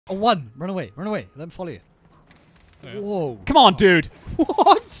A 1. Run away. Run away. Let him follow you. Yeah. Whoa. Come on, dude.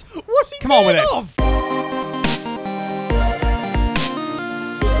 What? What's he Come on with made this. of?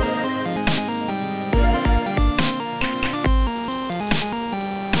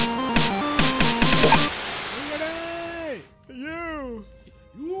 You.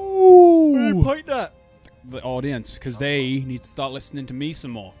 Where you point at? The audience, because they need to start listening to me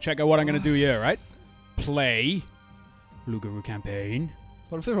some more. Check out what I'm going to do here, right? Play Lugaru campaign.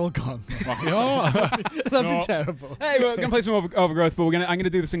 What if they're all gone? Yeah. That'd be terrible. Hey, we're going to play some Overgrowth, but I'm going to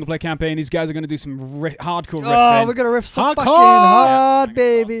do the single player campaign. These guys are going to do some hardcore riffing. Oh, we're going to riff some fucking Hardcore! hard,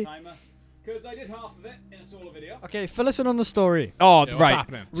 baby. Because I did half of it in a solo video. Okay, fill us in on the story. Oh, Yeah, what's right.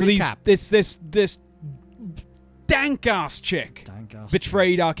 happening? So Recap. this dank ass chick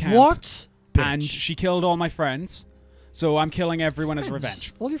betrayed our camp. What? And she killed all my friends. So I'm killing everyone as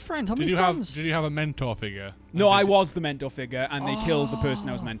revenge. All your friends. How Did many you friends? have a mentor figure? No, I was the mentor figure, and they killed the person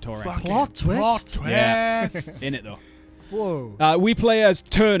I was mentoring. Plot twist. Plot twist. Yeah. In it, though. Whoa. We play as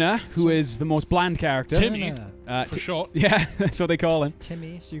Turner, who is the most bland character. Timmy. Turner. For short. Yeah, that's what they call him.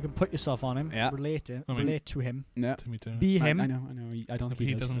 Timmy, so you can put yourself on him. Yeah. Relate to him. Yeah. Timmy Turner. Be I him. know. I don't think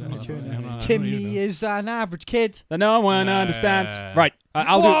he does. doesn't but know. that's Turner. fine. no, no. Timmy is an average kid. No one understands. Right,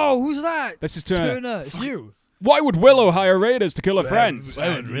 I'll do. Whoa, who's that? This is Turner. Turner, it's you. Why would Willow hire raiders to kill her friends? Why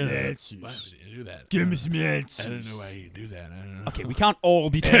would you do that? Give me some answers. I don't know why you do that. I don't know. Okay, we can't all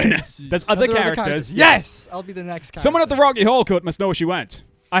be Turner. There's Are other there characters. Yes! I'll be the next character. Someone at the Rocky Hall cut must know where she went.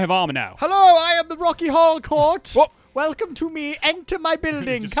 I have armor now. Hello, I am the Rocky Hall Court. Whoa. Welcome to me. Enter my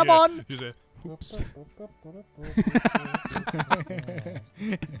building. Just, Come yeah, on. just, Oops.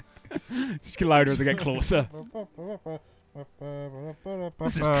 It's get louder as I get closer.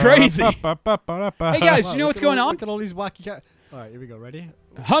 This is crazy. Hey guys, you know what's going on? Look at all these wacky Alright, here we go. Ready?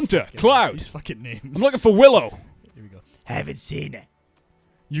 Hunter, These Cloud. fucking names. I'm looking for Willow. Here we go. Haven't seen it.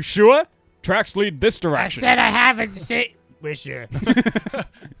 You sure? Tracks lead this I direction. said I haven't seen. We're sure.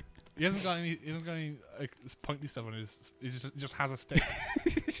 He hasn't got any like pointy stuff on his. He just has a stick.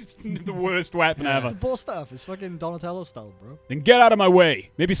 The worst weapon It's ever. the boss stuff. It's fucking Donatello style, bro. Then get out of my way.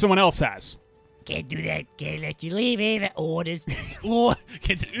 Maybe someone else has. Can't do that. Can't let you leave either. Orders. Orders.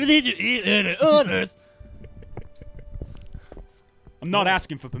 I'm not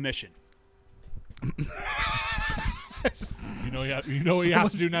asking for permission. You know what you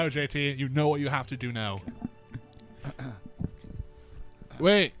have to do now, JT. You know what you have to do now.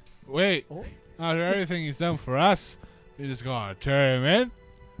 Wait. Oh. After everything he's done for us, you're just gonna turn him in?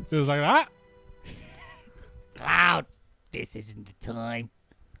 It was like that? Cloud. This isn't the time.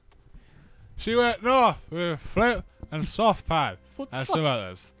 She went north with Flip and Soft Pad. What the And fuck? some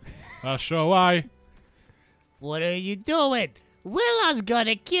others. Not sure why. What are you doing? Willow's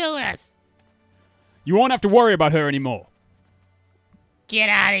gonna kill us. You won't have to worry about her anymore. Get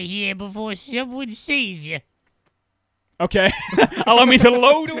out of here before someone sees you. Okay. Allow me to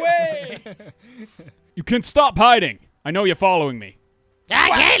load away. You can stop hiding. I know you're following me. I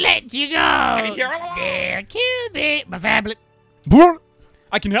can't let you go. You're alive. They'll kill me. My family.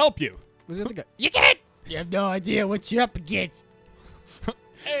 I can help you. Was it the guy? You can't. You have no idea what you're up against.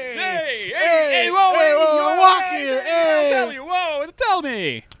 Hey, whoa, walk here, hey. Tell you, whoa, tell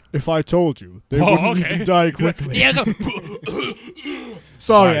me. If I told you, they Oh, wouldn't okay. even die quickly. Yeah, go.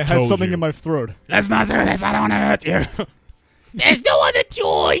 Sorry, I I had told something you. in my throat. Let's not do this. I don't want to hurt you. There's no other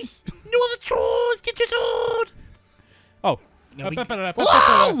choice. No other choice. Get your sword. Oh, No, we-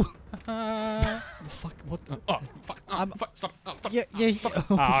 Whoa! Fuck, what the? Oh, fuck. Fuck. Stop. Oh, stop. Yeah.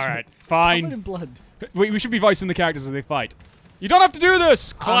 all right, Covered fine. in blood. We should be voicing the characters as they fight. You don't have to do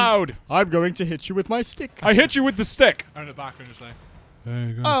this, Cloud. I'm going to hit you with my stick. I hit you with the stick. I'm in the background just like. There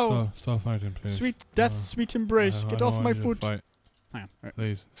you go. Oh. Stop fighting, please. Sweet death, sweet embrace. Get off my foot. Hang on. Right.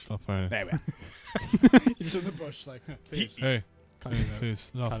 Please, stop fighting. There we are. He's in the bush, like. Please. Hey, Cut it out. please,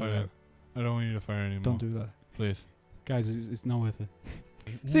 stop Cut it fighting. out. I don't want you to fire anymore. Don't do that. Please. Guys, it's not worth it.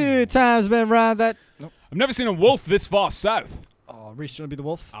 3 times been round that. Nope. I've never seen a wolf this far south. Oh, Reese, you want to be the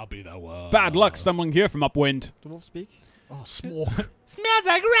wolf? I'll be that one. Bad luck stumbling here from upwind. The wolf speak? Oh, small. Smells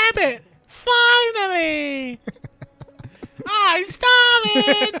like rabbit. Finally. I'm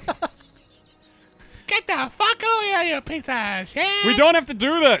starving. Get the fuck over here, you piece of shit. We don't have to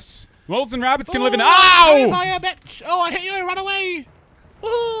do this. Wolves and rabbits can live in. Ooh, Ow! fire, bitch. Oh, I hit you and run away.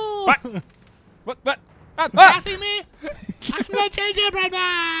 Ooh. What? What? Ah, ah! Passing me. I'm gonna change your bread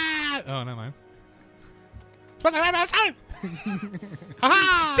man. Oh, never mind. Smells like rabbit. Sorry.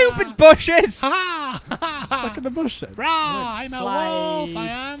 Ha-ha. Stupid bushes! Ha-ha. Stuck in the bush then. Bro, I'm a Slide. wolf. I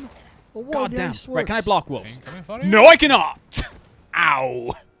am. Oh, whoa, God the damn. ice Right, can I works. block wolves? Coming for you. No, I cannot.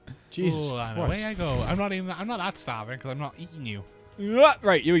 Ow. Jesus Ooh, and Christ. away I go. I'm not that starving because I'm not eating you.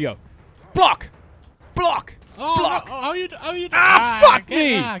 Right, here we go. Block! Block! Oh, Block! how you Fuck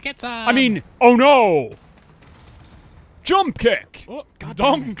me! Get some. I mean, oh no! Jump kick! Oh, God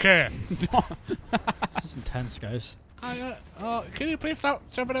donkey. This is intense, guys. Can you please stop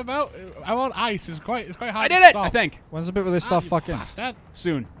jumping about? I'm on ice. It's quite hard. I to did it, stop. I think. When's the bit where they start fucking? Bastard.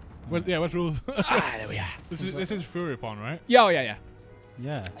 Soon. What's rule? There we are. This is Fury Pond, right? Yeah, oh, yeah.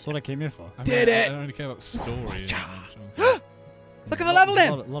 Yeah, that's what I came here for. Did it. I don't really care about the story. Look at the level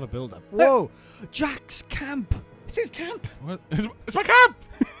then! A lot of build up. Whoa! Jack's camp! It's his camp! What? It's my camp!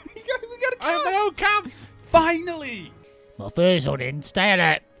 we got a I have my own camp! Finally! My fur's on in. Stay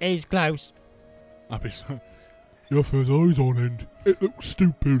alert. He's close. Your fur's always on end. It looks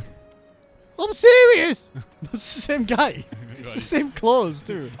stupid. I'm serious. That's the same guy. It's the same clothes,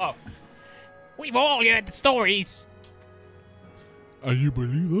 too. Oh. We've all heard the stories. And you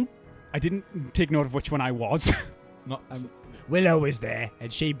believe them? I didn't take note of which one I was. Not. Willow was there,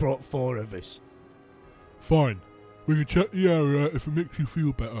 and she brought 4 of us. Fine. We can check the area if it makes you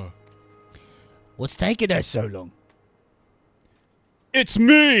feel better. What's taking us so long? It's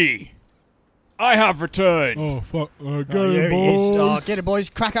me! I have returned. Oh, fuck. Get Here him, he is. boys. Oh, get it, boys.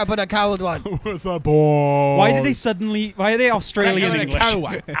 Crack open a cold one. Where's that boy? Why are they Australian Crack English?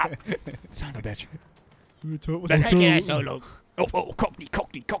 open a cow. Son of a bitch. What's taking us so long? Oh, cockney.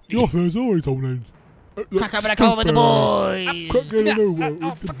 Your fur's always on end. It looks Crack open a cold with the boys. Quick, get it over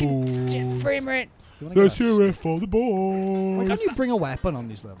with the boys. Frame rate. Let's hear it for the Why boys. can't you bring a weapon on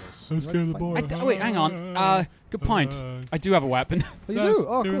these levels? Let's You get like the fight- boys. Wait, hang on. Good point. I do have a weapon. Oh, you do?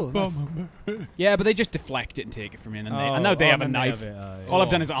 Oh, cool. Yeah, but they just deflect it and take it from me, and then I know they have a knife. All I've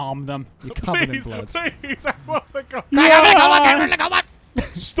done is arm them. You're covered in blood. Please, I want to go. Crack open a cold one.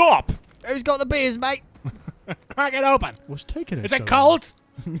 Stop! Who's got the beers, mate? Crack it open. What's taking it Is so it cold?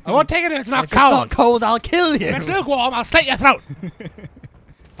 I won't take it if it's not If it's not cold. cold, I'll kill you. If it's lukewarm, I'll slit your throat.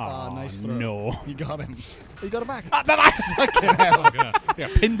 Oh, nice throw. no. You got him. You got him back. Yeah,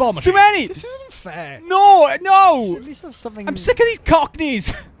 pinball machine. Too many! This isn't fair. No! At least have something. I'm sick of these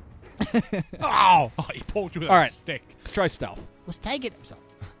cockneys! Oh! Oh, he pulled you with All a right. stick. Let's try stealth. What's taking us so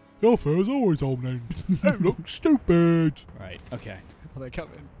Your fur's always on end. It looks stupid. Right, okay. Oh, they're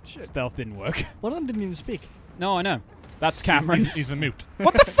coming. Shit. Stealth didn't work. One of them didn't even speak. No, I know. That's Cameron. He's the mute.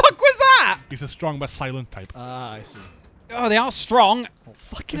 What the fuck was that? He's a strong but silent type. Ah, I see. Oh, they are strong. Oh,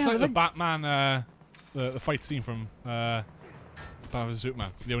 fucking It's hell. like the Batman, the fight scene from Batman vs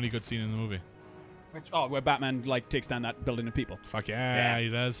Superman. The only good scene in the movie. Where Batman takes down that building of people. Fuck yeah, Yeah. he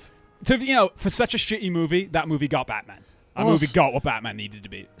does. So for such a shitty movie, that movie got Batman. That movie got what Batman needed to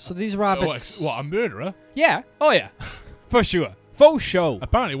be. So these Oh, rabbits. what, a murderer? Yeah. Oh yeah. For sure. Faux show.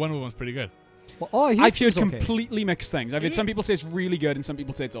 Apparently Wonder Woman's pretty good. Well, oh, I I've heard okay. completely mixed things. I've heard some people say it's really good and some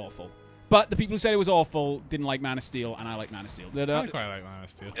people say it's awful. But the people who said it was awful didn't like Man of Steel, and I like Man of Steel. I quite like Man of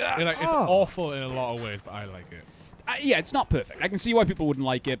Steel. It's Oh. awful in a lot of ways, but I like it. Yeah, it's not perfect. I can see why people wouldn't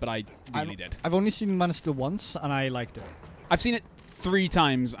like it, but I really did. I've only seen Man of Steel once, and I liked it. I've seen it 3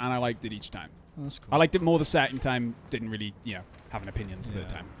 times, and I liked it each time. Oh, that's cool. I liked it more the second time. Didn't really, have an opinion the third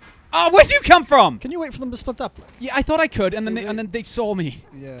Yeah. time. Oh, where'd you come from? Can you wait for them to split up? Like? Yeah, I thought I could, and then they saw me.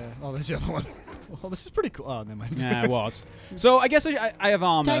 Yeah. Oh, there's the other one. Oh, this is pretty cool. Oh, never mind. Yeah, it was. So I guess I have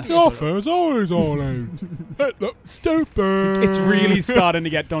armor. Take it. Your fur's always on end. It looks stupid. It's really starting to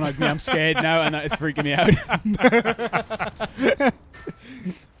get don't hug me. I'm scared now, and it's freaking me out.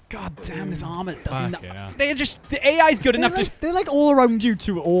 God damn, this armor doesn't. Fuck yeah. They're just the AI's good enough to. They're like all around you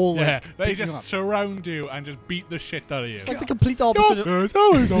two, all Yeah, like. they picking just up. surround you and just beat the shit out of you. It's like the complete Your opposite. Of, fur's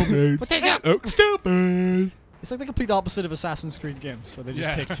always on end. What's this? It looks stupid. it's like the complete opposite of Assassin's Creed games, where they just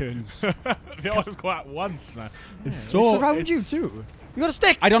Yeah. take turns. They all just go at once, man. It's They surround you too. You got a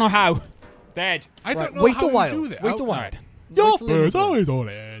stick. I don't know how. Dead. I don't Right, know wait how a while. you do that. Wait a while. Alright. Your Wait till the fur's end. always on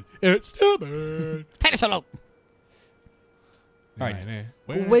end. It's stupid. Take us so long. Right.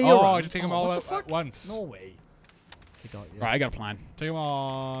 Where? way Oh, around. I just take them Oh, all what at the fuck? once. No way. They got you. Right, I got a plan. Take them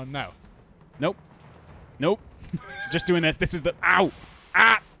on now. Nope. Just doing this. This is the. Ow!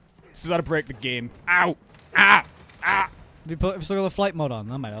 Ah! This is how to break the game. Ow! Ah! Ah! If you still got the flight mode on,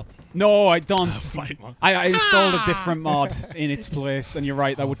 that might help. No, I don't. Flight mode. I installed a different mod in its place, and you're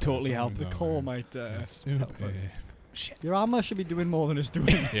right, that would totally help. The call might. help, but Shit. your armor should be doing more than it's doing.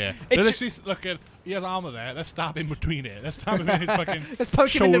 Yeah. It's- They're literally looking. He has armor there. Let's stab him between it. Let's stab him in his fucking Let's poke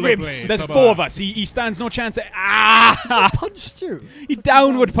him in the shoulder ribs. blade. There's Come 4 on. of us. He stands no chance at. Ah! Punched you. He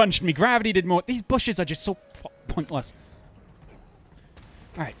downward punched me. Gravity did more. These bushes are just so pointless.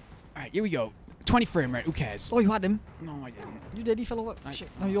 Alright, here we go. 20 frame rate. Who cares? Oh, you had him. No, I didn't. You did. He fell over. I- Shit.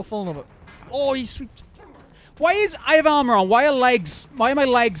 No, you're falling over. Oh, he swept. Why is I have armor on? Why are my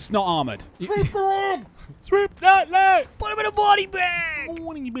legs not armored? Sweep that leg. Put him in a body bag.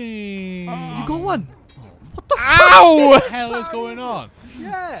 Morning bag. You got one. What the Ow! What the hell is going on?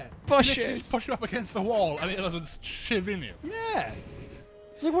 Yeah. Literally Bushes. push you up against the wall and it doesn't shiv in you. Yeah.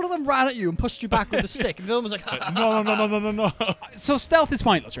 It's like one of them ran at you and pushed you back with the stick, and the other was like, No. So stealth is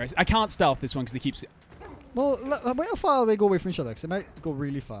pointless, right? I can't stealth this one because they keep... Well, wait how far they go away from each other, because they might go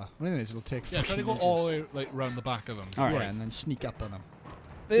really far. One of these, it'll take Yeah, try fucking to go ages. all the way like round the back of them. All right. Yeah, and then sneak up on them. So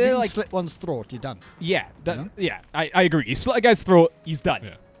if They're you can like... slit one's throat, you're done. Yeah, Yeah? yeah, I agree. You slit a guy's throat, he's done.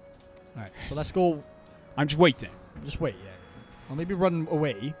 Yeah. Alright, so let's go. I'm just waiting. Just wait, yeah. Or maybe run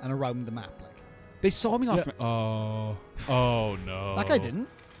away and around the map. Like They saw me last Yeah. time. Oh no. that guy didn't.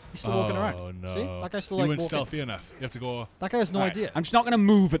 He's still walking around. Oh no. See, that guy's still you like weren't walking. stealthy enough. You have to go. That guy has no Alright, idea. I'm just not going to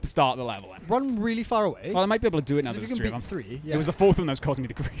move at the start of the level then. Run really far away. Well, I might be able to do it now 'cause that if there's you three can of them. beat 3, yeah. It was the fourth one that was causing me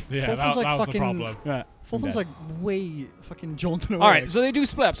the grief. Yeah, Fourth that, one's like that was the fucking- problem. Yeah. Fourth one's like way fucking jaunting away. Alright, so they do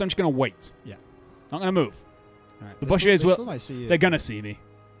split up, so I'm just going to wait. Yeah. Not going to move. Alright, the they bushes still, will- they still might see you. They're going to see me.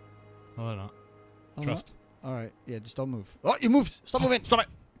 Oh, they're not. Oh, Trust. Alright, yeah, just don't move. Oh, you moved! Stop moving! Stop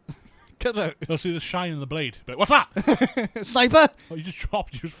it. Get out. They'll see the shine in the blade. But what's that? Sniper! Oh, you just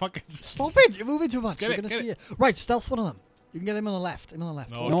dropped. You just fucking. Stop it! You're moving too much. Get They're it, gonna get see you. Right, stealth one of them. You can get him on the left. Him on the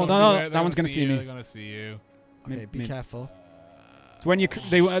left. No, don't no, do no, They're that one's gonna see you. me. They're gonna see you. Okay, Maybe- be careful. So when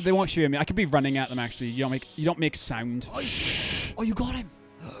they won't shoot me, I could be running at them actually. You don't make sound. Oh, you got him!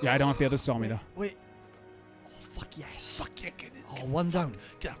 Yeah, I don't know if the others saw me though. Wait. Oh, fuck yes. Fuck yeah, get it. Oh, one down.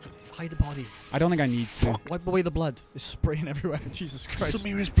 Get up. Hide the body. I don't think I need to. Wipe away the blood. It's spraying everywhere. Jesus Christ.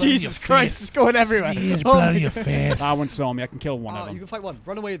 Smear his blood in Jesus your Christ, face. it's going everywhere. Smear his Oh blood my in your God. face. That one saw me. I can kill one of You them. can fight one.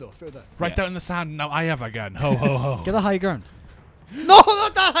 Run away though, further. Right Yeah. down in the sand. Now I have a gun. Ho ho ho. Get the high ground. No,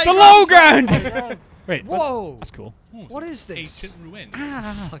 not that high The ground. low It's not ground! high ground. Wait, what? Whoa. That's cool. Oh, What is this? Ancient ruin.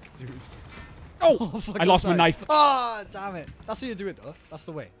 Fuck, dude. Oh! fuck, I lost my died. knife. Ah, damn it. That's how you do it though. That's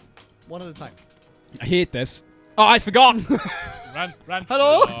the way. One at a time. I hate this. Oh, I forgot. Run, run.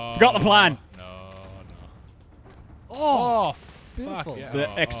 Hello? No, Forgot the plan. No, no. Oh, Oh, beautiful. fuck yeah. The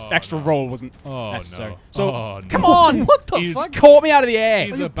Oh, extra no. roll wasn't Oh, necessary. no. So, Oh, come no. on! What the He's- fuck? Caught me out of the air.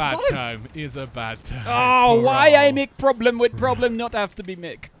 It's you a bad got him. time. It's a bad time. Oh, for why I all. make problem with problem not have to be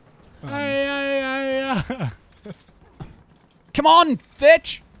Mick? Aye. Come on,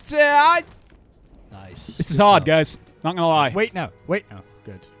 bitch! Nice. This is Good hard, job. guys. Not gonna lie. Wait now. Wait now.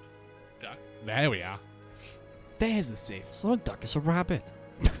 Good. There we are. There's the safe. It's not a duck, it's a rabbit.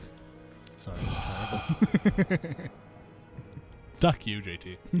 Sorry, it was terrible. Duck you,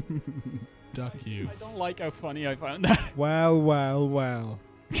 JT. Duck you. I don't like how funny I found that. Well, well, well.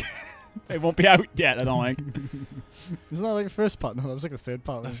 It won't be out yet, I don't think. Wasn't that like the first part? No, that was like the third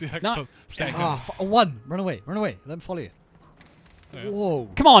part. No. Second. One. Run away. Run away. Let him follow you. Yeah. Whoa.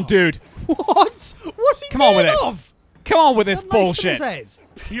 Come on, dude. What? What's he Come on with made this. of? Come on with this A knife in bullshit. his head.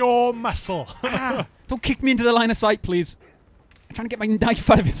 Pure muscle. Don't kick me into the line of sight, please. I'm trying to get my knife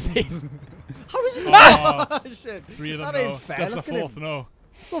out of his face. How is it? Oh. Oh, shit. 3 of them That no. ain't fair. Just the Look at him. fourth no.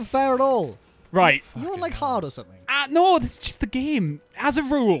 It's not fair at all. Right. You on like hard or something? No, this is just the game. As a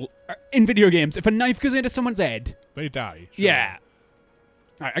rule, in video games, if a knife goes into someone's head, They die. Sure. yeah.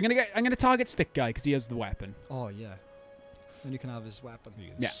 Alright, I'm gonna target Stick Guy because he has the weapon. Oh, yeah. Then you can have his weapon. You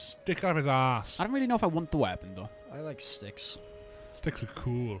can Yeah. Stick up his ass. I don't really know if I want the weapon though. I like sticks. Sticks are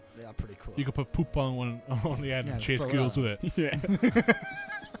cool. They are pretty cool. You could put poop on one on the end Yeah, and chase throw it girls out. with it.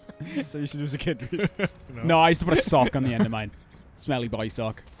 Yeah. So you should use a kid. No, I used to put a sock on the end of mine. Smelly boy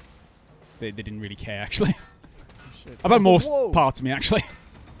sock. They didn't really care actually. About most Whoa. parts of me actually.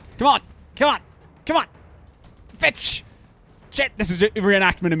 Come on! Come on! Come on! Bitch! Shit! This is a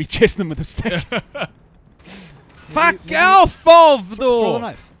reenactment of me chasing them with a stick. Fuck off of Throw the though!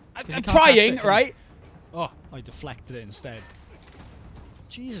 knife. 'Cause you I'm can't catch trying, it. right? Oh, I deflected it instead.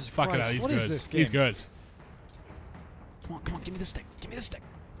 Jesus fuck it out. Christ. He's What good. is this game? He's good. Come on, give me the stick. Give me the stick.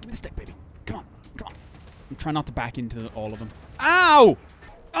 Give me the stick, baby. Come on, come on. I'm trying not to back into all of them. Ow!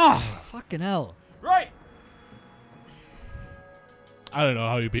 Oh! Fucking hell. Right! I don't know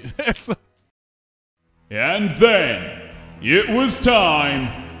how you beat this. And then, it was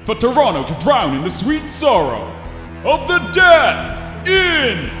time for Toronto to drown in the sweet sorrow of the death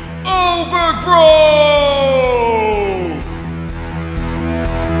in Overgrowth!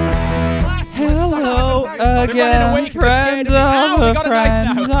 Hello again, friend of a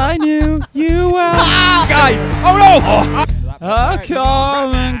friend I knew you well. Guys! Oh no! A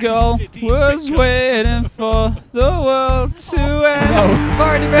common goal was waiting for the world to end.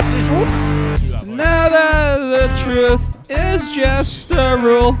 Now that the truth is just a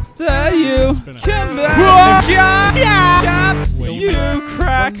rule that you can back. You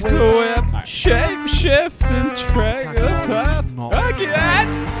crack the whip, shape shift and track the path. not.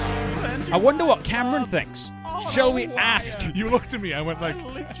 Again! I wonder what Cameron thinks. Shall we ask? You looked at me. I went like,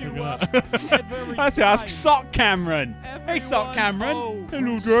 look at that. Let's ask Sock Cameron. Hey, Sock Cameron.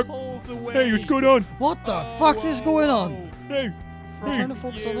 Hello, Doc. Hey, what's going on? What the fuck is going on? Hey, I'm trying to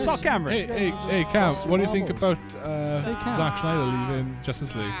focus on this. Sock Cameron. Hey, Cam. What do you think about Cam. Zack Snyder leaving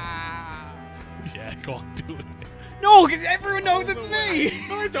Justice League? Yeah, go on, do it. No, because everyone knows it's me.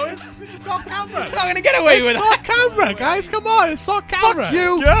 No, I don't. It's Sock Cameron. I'm not gonna get away with it. Sock Cameron, guys. Come on. It's Sock Cameron. Fuck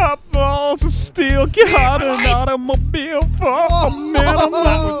you! Got balls of steel, got an automobile for a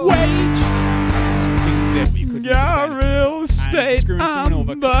minimum wage. Got real estate,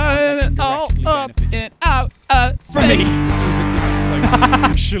 I'm buying it all up and out of space.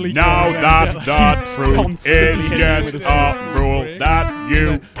 Now that rule is just a rule that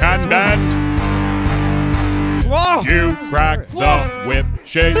you can bend. Whoa. You crack the whip,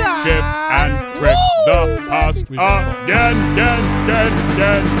 shake ship, and prick the pass again.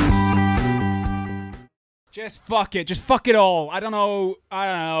 Just fuck it. Just fuck it all. I don't know.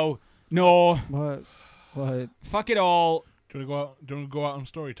 No. What? Fuck it all. Do you want to go out on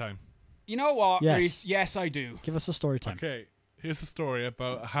story time? You know what, Yes. Reese? Yes, I do. Give us a story time. Okay, here's a story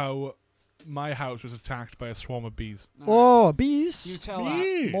about how my house was attacked by a swarm of bees. Oh, bees! You tell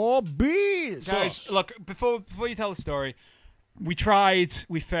that. More bees! Guys, look, before you tell the story, we tried,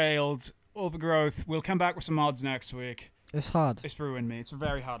 we failed. Overgrowth. We'll come back with some mods next week. It's hard. It's ruined me. It's a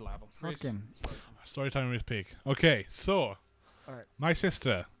very hard level. Fucking. Story time with Peak. Okay, so Alright. my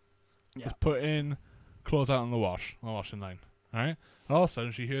sister was putting clothes out on the washing line. Alright? And all of a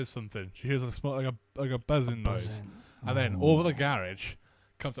sudden she hears something. She hears a smell like a buzzing noise. And then over the garage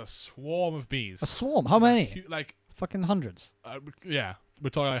comes a swarm of bees. A swarm? How many? Like Fucking hundreds. yeah, we're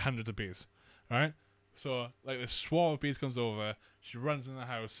talking like hundreds of bees. Right? So like this swarm of bees comes over. She runs in the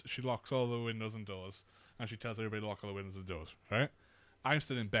house. She locks all the windows and doors, and she tells everybody to lock all the windows and doors. Right? I'm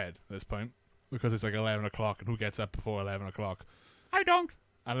still in bed at this point because it's like 11 o'clock, and who gets up before 11 o'clock? I don't.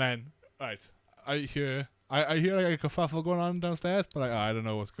 And then, right, I hear like a kerfuffle going on downstairs, but like, I don't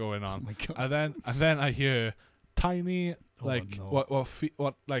know what's going on. Oh my God. And then I hear tiny like no.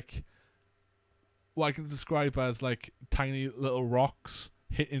 what I can describe as like tiny little rocks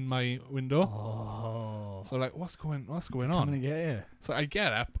hitting my window. Oh. So like, what's going Coming on? to get you. So I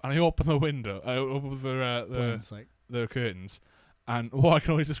get up and I open the window. I open It's like, the curtains, and what I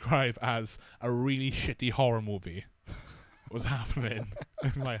can only describe as a really shitty horror movie was happening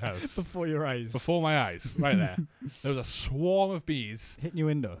in my house before your eyes. before my eyes, right there. There was a swarm of bees Hitting your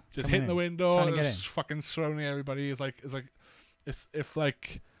window. just Coming hitting the in. window, Trying to and get just fucking surrounding everybody. It's if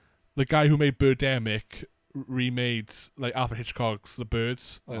like the guy who made Birdemic remade like Alfred Hitchcock's The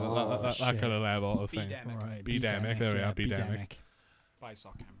Birds, like that shit. kind of level of thing. Biedemic. Right, Biedemic, there we are, Biedemic. Biedemic. By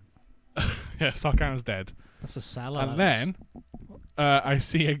Sock Cameron. Yeah, Sockham's dead. That's a salad. And then I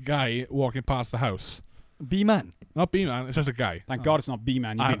see a guy walking past the house. B-man. Not B-man, it's just a guy. Thank God it's not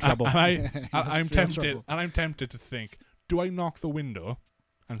B-Man. You'd be in trouble. I'm You're in tempted, trouble. and I'm tempted to think: do I knock the window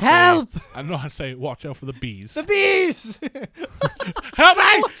and Help! Say, and not say, "Watch out for the bees"? The bees! Help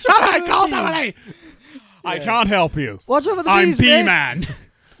me! Somebody call somebody! I can't help you. Watch out for the I'm bees, mate. B-Man.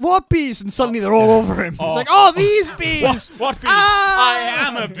 What bees? And suddenly they're all over him. It's like, oh, these bees! What bees? Ah! I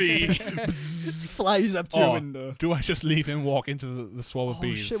am a bee. Flies up to your Or window. do I just leave him walk into the swarm of Oh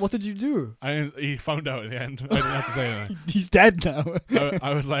bees? shit, what did you do? He found out at the end. I didn't have to say anything. He's dead now.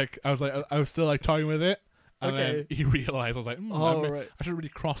 I was still like toying with it, and Okay. then he realized I was like, Right. I should really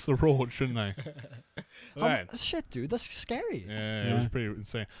cross the road, shouldn't I? Then, Shit, dude, that's scary. yeah, it was pretty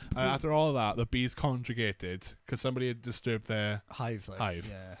insane. After all that, the bees conjugated because somebody had disturbed their Hive.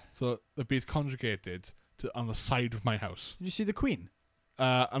 Yeah. so the bees conjugated on the side of my house. Did you see the queen?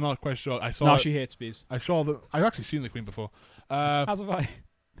 I'm not quite sure. I saw. No, she hates bees. I saw the. I've actually seen the queen before. As have I.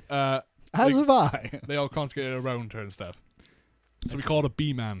 As have I. They all conjugated around her and stuff. So we called a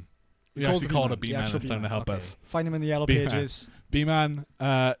bee man. We actually called a bee man this time to help us. Find him in the yellow B-man. pages. B-Man,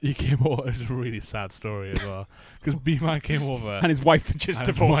 he came over. It's a really sad story as well, because B-Man came over And his wife had just and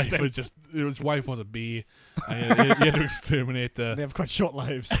his divorced wife him. was just his wife was a bee, and he had to exterminate They the. have quite short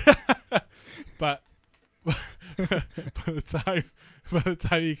lives. But by the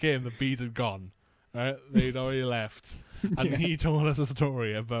time he came, the bees had gone. Right, they'd already left, and he told us a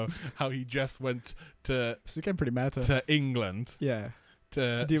story about how he just went to It's getting pretty meta. to England Yeah.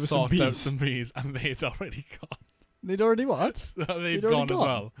 to deal with some sort out bees. some bees, and they'd already gone. They'd already what? So They'd they'd already gone as gone?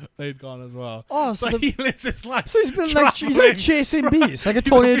 well. They'd gone as well. Oh, So so, he lives his life. so he's been like traveling. chasing bees, like a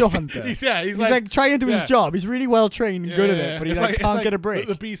tornado hunter. He's He's like trying to do his job. He's really well trained and good at it, but he It's like, it's can't like get a break.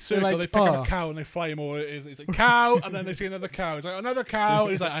 The bees They're circle, like, they pick "Oh." up a cow and they fly him over. It's like cow, and then they see another cow. He's like another cow.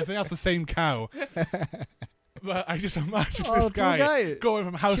 And he's like, I think that's the same cow. But I just imagine Oh, this the poor guy, guy. going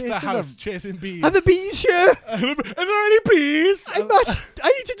from house to Chasing house, them. chasing bees. Are the bees here? Are there any bees? I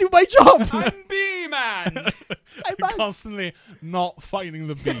need to do my job. I'm bee man. I must. Constantly not finding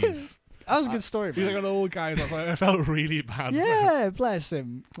the bees. That was a good story, He's like man. an old guy. That's like, I felt really bad. Yeah, bless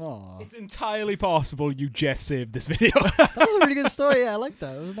him. Aw. It's entirely possible you just saved this video. That was a really good story. Yeah, I like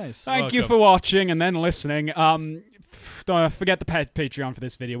that. It was nice. Thank you Welcome. for watching and then listening. Don't forget the Patreon for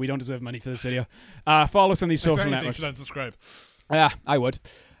this video. We don't deserve money for this video. Follow us on these If social anything, networks. you should unsubscribe. Yeah, I would.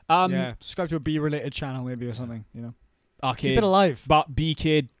 Yeah, subscribe to a bee-related channel maybe or something, you know. Arcade. Keep it alive. But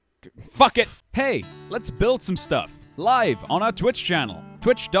B-Kid. Fuck it. Hey, let's build some stuff. Live on our Twitch channel.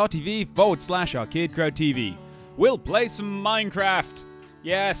 Twitch.tv/ArcadeCrowdTV. We'll play some Minecraft.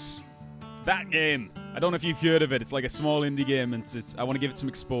 Yes. That game. I don't know if you've heard of it. It's like a small indie game, and I want to give it some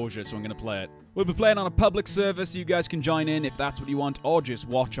exposure, so I'm going to play it. We'll be playing on a public server, so you guys can join in if that's what you want, or just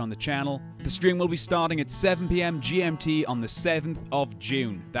watch on the channel. The stream will be starting at 7 PM GMT on the 7th of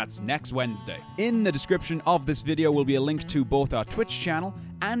June. That's next Wednesday. In the description of this video will be a link to both our Twitch channel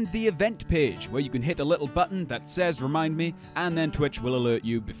and the event page, where you can hit a little button that says remind me, and then Twitch will alert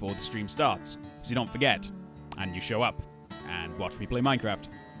you before the stream starts, so you don't forget, and you show up, and watch me play Minecraft.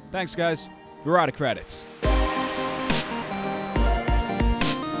 Thanks guys, we're out of credits.